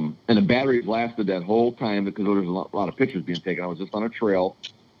 And the batteries lasted that whole time because there was a lot of pictures being taken. I was just on a trail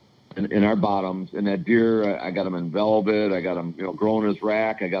in our bottoms, and that deer, I got him in velvet. I got him, you know, growing his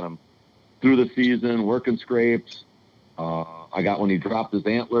rack. I got him through the season, working scrapes. I got when he dropped his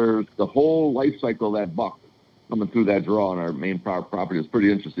antlers. The whole life cycle of that buck coming through that draw on our main property is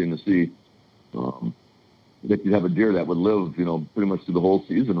pretty interesting to see. That you have a deer that would live, you know, pretty much through the whole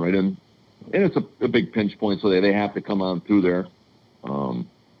season right in. And it's a big pinch point, so they have to come on through there.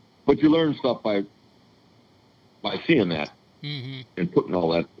 But you learn stuff by seeing that and putting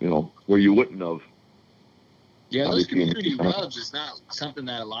all that, you know, where you wouldn't have. Yeah, those community rubs is not something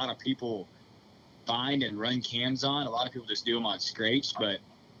that a lot of people find and run cams on. A lot of people just do them on scrapes, but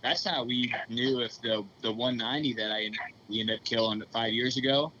that's how we knew if the 190 that we ended up killing 5 years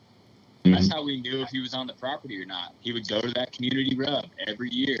ago, that's how we knew if he was on the property or not. He would go to that community rub every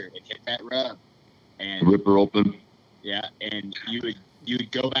year and hit that rub. And rip her open. Yeah, and you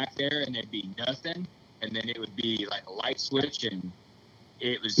would go back there and there'd be nothing, and then it would be like a light switch, and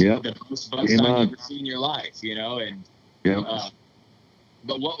it was the most fun time you've ever seen in your life, you know. And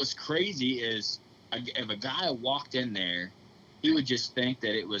but what was crazy is if a guy walked in there, he would just think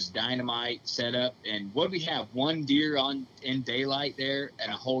that it was dynamite set up. And what we have, one deer in daylight there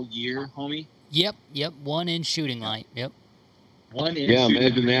and a whole year, homie? Yep, one in shooting light. Yep. One in. Yeah,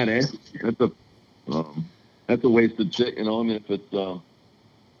 imagine that, eh? That's a wasted shit, you know. I mean, if it's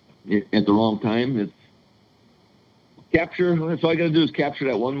at the wrong time, it's capture. That's all I got to do is capture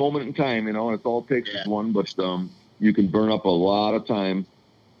that one moment in time, you know. And it's all it takes is one, but you can burn up a lot of time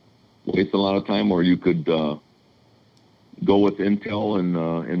waste a lot of time, or you could go with intel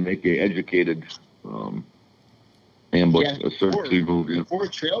and make a educated ambush, Yeah, a search move. Yeah. Before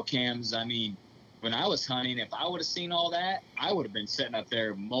trail cams, I mean, when I was hunting, if I would have seen all that, I would have been sitting up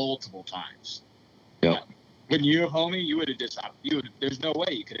there multiple times. Yeah. When you have homie, you would have there's no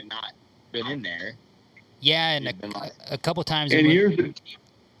way you could have not been in there. Yeah, and a couple times. And years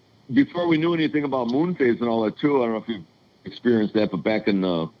before we knew anything about moon phase and all that too, I don't know if you've experienced that, but back in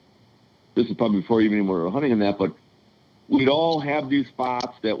this is probably before even we were hunting in that, but we'd all have these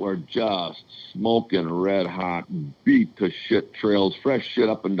spots that were just smoking red hot, beat to shit trails, fresh shit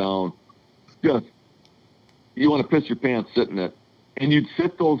up and down. Just, you want to piss your pants sitting it. And you'd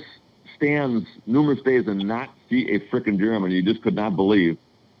sit those stands numerous days and not see a frickin' deer on them, and you just could not believe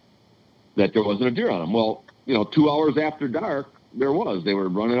that there wasn't a deer on them. Well, 2 hours after dark, there was. They were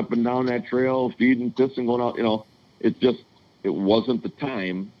running up and down that trail, feeding, pissing, going out. It wasn't the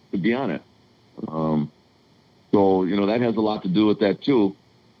time to be on it. So, that has a lot to do with that too.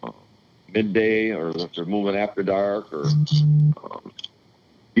 Midday, or if they're moving after dark, or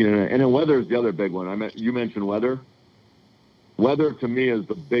and then weather is the other big one. You mentioned weather. Weather to me is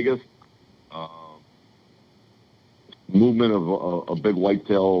the biggest movement of a big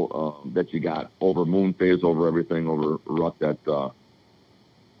whitetail that you got over moon phase, over everything, over rut. That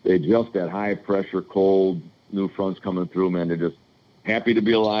they just that high pressure, cold, new fronts coming through. Man, they're just happy to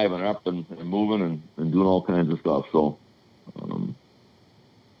be alive and up and moving and doing all kinds of stuff. So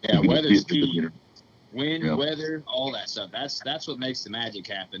weather's key. Wind, weather, all that stuff. That's what makes the magic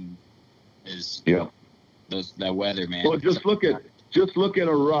happen. Is that weather, man. Well, just look at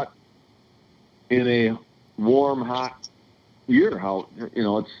a rut in a warm, hot year. How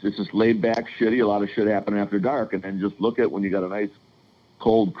it's just laid back, shitty. A lot of shit happening after dark, and then just look at when you got a nice,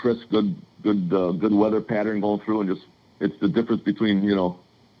 cold, crisp, good weather pattern going through, and just it's the difference between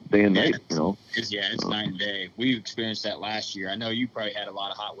day and night. It's night and day. We experienced that last year. I know you probably had a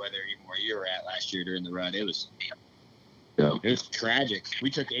lot of hot weather even where you were at last year during the rut. It was tragic. We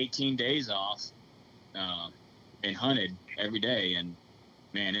took 18 days off and hunted every day, and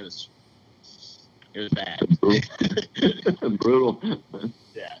man, it was bad. Brutal.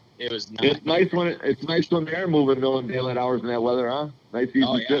 Yeah, it was. It's nice when they're moving though in daylight hours in that weather, huh? Nice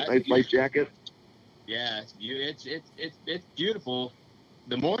easy sit, nice light jacket. Yeah, it's beautiful.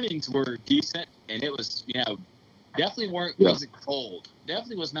 The mornings were decent, and it was definitely wasn't cold.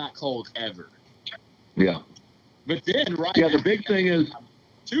 Definitely was not cold ever. Yeah. But then the big thing is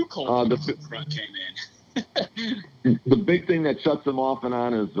too cold. The front came in. The big thing that shuts them off and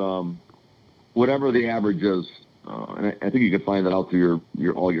on is whatever the average is, and I think you can find that out through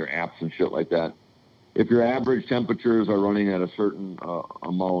your all your apps and shit like that. If your average temperatures are running at a certain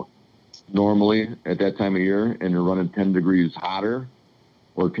amount normally at that time of year, and you're running 10 degrees hotter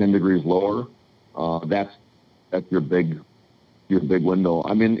or 10 degrees lower, that's your big window.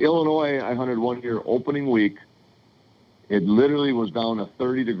 I mean, Illinois, I hunted one year opening week. It literally was down to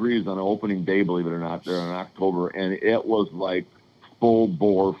 30 degrees on opening day, believe it or not, there in October, and it was like full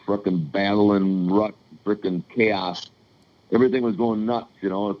bore frickin' battling rut, frickin' chaos. Everything was going nuts,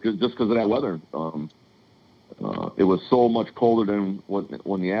 just because of that weather. It was so much colder than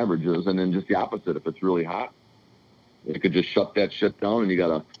when the average is, and then just the opposite. If it's really hot, you could just shut that shit down, and you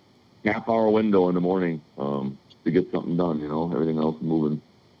got a half-hour window in the morning to get something done. Everything else moving.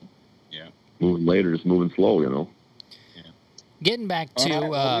 Yeah. Moving later, just moving slow. Getting back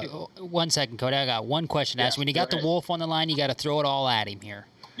to 1 second, Cody. I got one question to ask. When you got the wolf on the line, you got to throw it all at him here.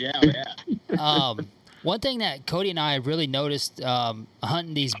 Yeah. One thing that Cody and I have really noticed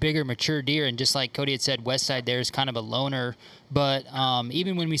hunting these bigger mature deer, and just like Cody had said, Westside there is kind of a loner, but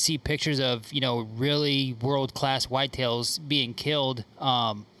even when we see pictures of, really world-class whitetails being killed,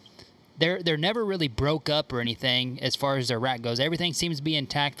 they're never really broke up or anything as far as their rack goes. Everything seems to be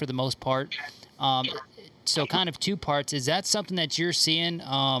intact for the most part. So kind of two parts. Is that something that you're seeing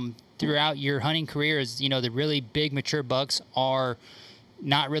throughout your hunting career is, the really big mature bucks are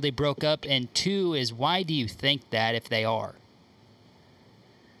not really broke up? And two is, why do you think that if they are?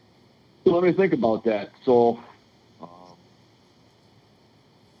 Well, let me think about that. So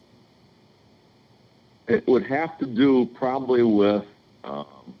it would have to do probably with, so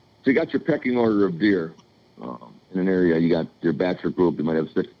you got your pecking order of deer in an area. You got your bachelor group. You might have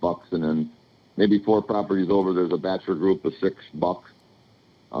 6 bucks, and then maybe 4 properties over, there's a bachelor group of 6 bucks.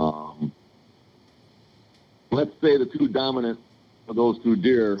 Let's say the 2 dominant of those 2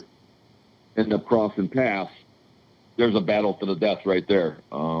 deer end up crossing paths. There's a battle to the death right there.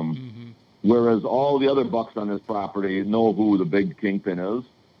 Whereas all the other bucks on this property know who the big kingpin is,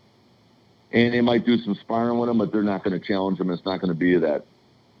 and they might do some sparring with him, but they're not going to challenge him. It's not going to be that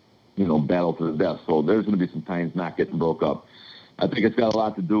battle to the death. So there's going to be some tines not getting broke up. I think it's got a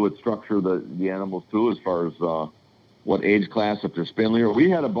lot to do with structure of the animals too, as far as what age class, if they're spindlier. We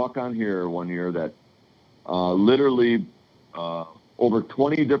had a buck on here one year that literally over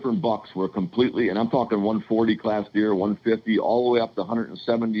 20 different bucks were completely, and I'm talking 140 class deer, 150, all the way up to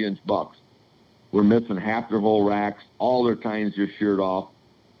 170-inch bucks, were missing half their whole racks, all their tines just sheared off.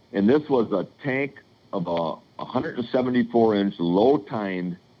 And this was a tank of a 174-inch,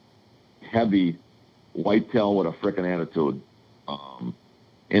 low-tined, heavy whitetail with a frickin' attitude.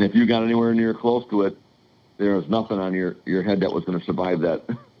 And if you got anywhere near close to it, there was nothing on your head that was going to survive that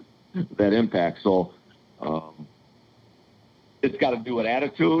that impact. So it's got to do with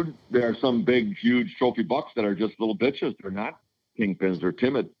attitude. There are some big, huge trophy bucks that are just little bitches. They're not kingpins. They're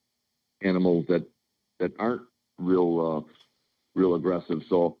timid animals that aren't real aggressive.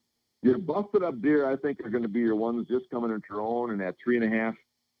 So your busted up deer, I think, are going to be your ones just coming into their own in that 3.5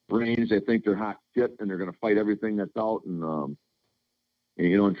 range. They think they're hot shit and they're going to fight everything that's out and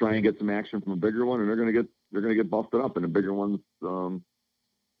try and get some action from a bigger one, and they're going to get busted up, and the bigger ones are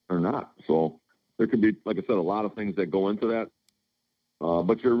not. So there could be, like I said, a lot of things that go into that.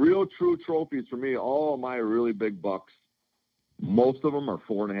 But your real true trophies for me, all of my really big bucks, most of them are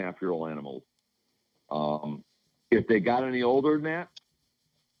 4.5-year-old animals. If they got any older than that,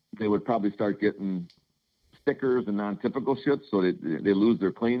 they would probably start getting stickers and non-typical shit, so they lose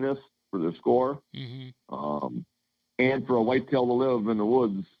their cleanness for their score. Mm-hmm. And for a whitetail to live in the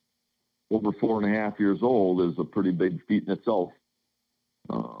woods over 4.5 years old is a pretty big feat in itself.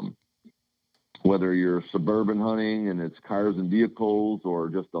 Whether you're suburban hunting and it's cars and vehicles or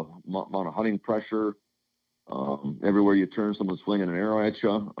just the amount of hunting pressure, everywhere you turn, someone's flinging an arrow at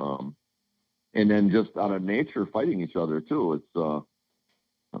you. And then just out of nature fighting each other too. It's the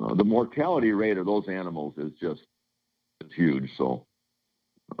mortality rate of those animals is huge. So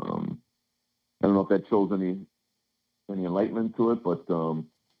I don't know if that shows any enlightenment to it, but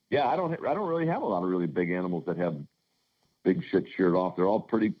yeah, I don't really have a lot of really big animals that have big shit sheared off. They're all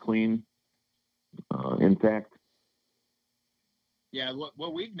pretty clean, intact. Yeah,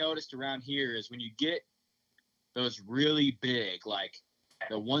 what we've noticed around here is when you get those really big, like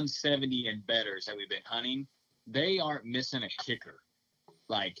the 170 and betters that we've been hunting, they aren't missing a kicker.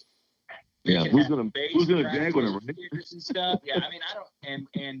 Like, yeah, who's gonna jag with them and stuff? Yeah, I mean, I don't,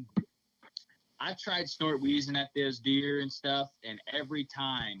 and I've tried snort wheezing at those deer and stuff, and every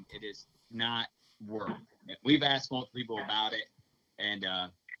time it is not worked. We've asked multiple people about it, and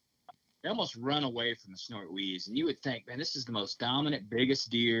they almost run away from the snort wheeze. And you would think, man, this is the most dominant,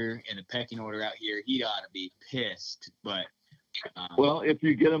 biggest deer in the pecking order out here. He ought to be pissed. But well, if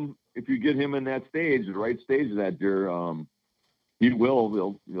you get him in that stage, the right stage of that deer, he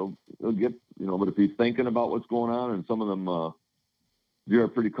will. He'll get, But if he's thinking about what's going on, and some of them. Deer are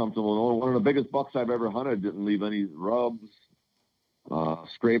pretty comfortable. One of the biggest bucks I've ever hunted didn't leave any rubs,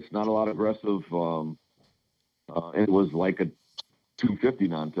 scrapes, not a lot of aggressive. It was like a 250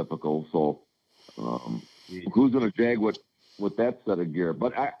 non-typical. So who's going to jag with that set of gear?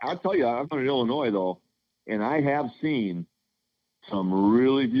 But I'll tell you, I'm in Illinois, though, and I have seen some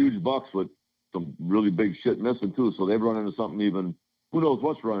really huge bucks with some really big shit missing, too. So they've run into something even, who knows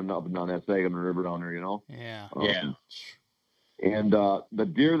what's running up and down that Saginaw River down there, Yeah. Yeah. And the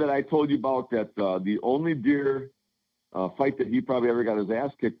deer that I told you about, that the only deer fight that he probably ever got his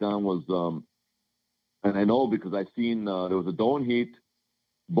ass kicked on was, and I know because I seen there was a doe and heat.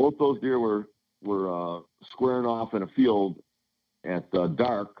 Both those deer were squaring off in a field at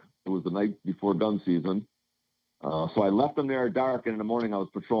dark. It was the night before gun season. So I left them there at dark, and in the morning I was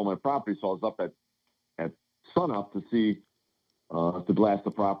patrolling my property, so I was up at sunup to see, to blast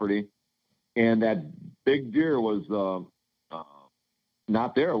the property. And that big deer was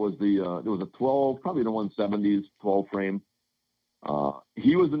not there. It was there was a 12, probably the 170s, 12 frame.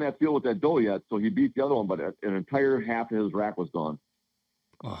 He was in that field with that doe yet, so he beat the other one, but an entire half of his rack was gone.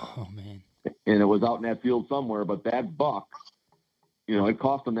 Oh, man. And it was out in that field somewhere, but that buck, it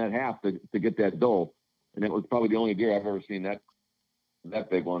cost him that half to get that doe. And it was probably the only deer I've ever seen that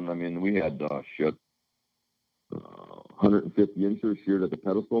big one. I mean, we had 150 inches sheared at the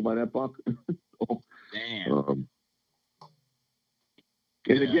pedestal by that buck. So, damn.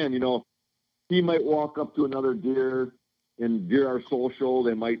 And again, he might walk up to another deer, and deer are social.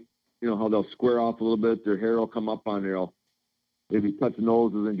 They might, how they'll square off a little bit. Their hair will come up on there. Maybe touch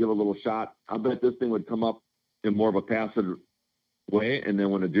noses and give a little shot. I bet this thing would come up in more of a passive way, and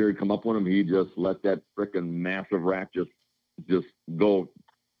then when a deer would come up on him, he just let that frickin' massive rack just go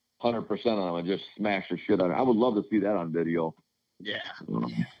 100% on him and just smash the shit out of him. I would love to see that on video. Yeah.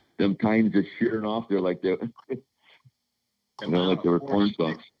 Them tines just shearing off. They're like they were corn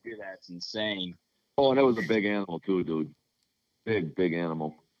stalks. That That's insane. Oh, and it was a big animal too, dude. Big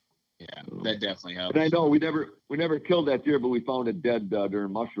animal. Yeah, that definitely helps. And I know we never killed that deer, but we found it dead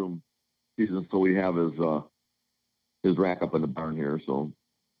during mushroom season. So we have his rack up in the barn here. So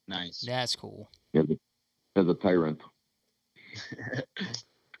nice. That's cool. As a tyrant.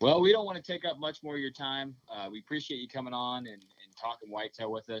 Well, we don't want to take up much more of your time. We appreciate you coming on and talking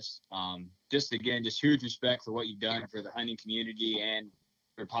whitetail with us. Just huge respect for what you've done for the hunting community and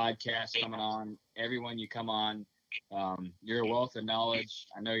for podcasts coming on. Everyone you come on, you're a wealth of knowledge.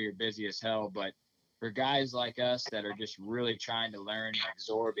 I know you're busy as hell, but for guys like us that are just really trying to learn and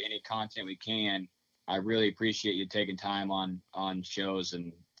absorb any content we can, I really appreciate you taking time on shows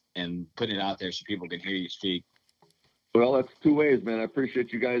and putting it out there so people can hear you speak. Well, that's two ways, man. I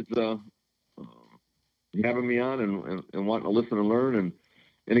appreciate you guys having me on and wanting to listen and learn.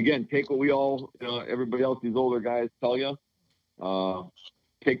 And again, take what we all, everybody else, these older guys tell you.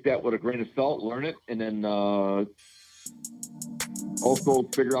 Take that with a grain of salt, learn it, and then also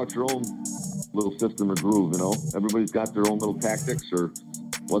figure out your own little system or groove, Everybody's got their own little tactics or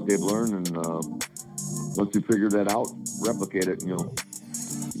what they've learned, and once you figure that out, replicate it, and you'll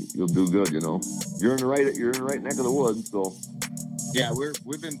do good, You're in the right neck of the woods, so. Yeah,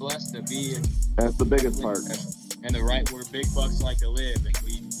 we've been blessed to be in. That's the biggest part. And where big bucks like to live, and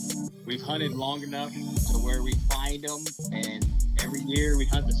we've hunted long enough to where we find them, and every year we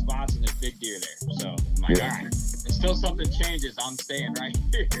hunt the spots and there's big deer there. So my God, until something changes, I'm staying right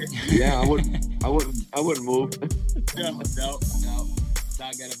here. Yeah, I wouldn't move. No,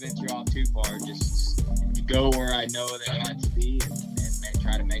 not gonna venture off too far. Just go where I know that I want to be and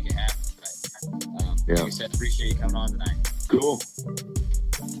try to make it happen. But like I said, appreciate you coming on tonight. Cool.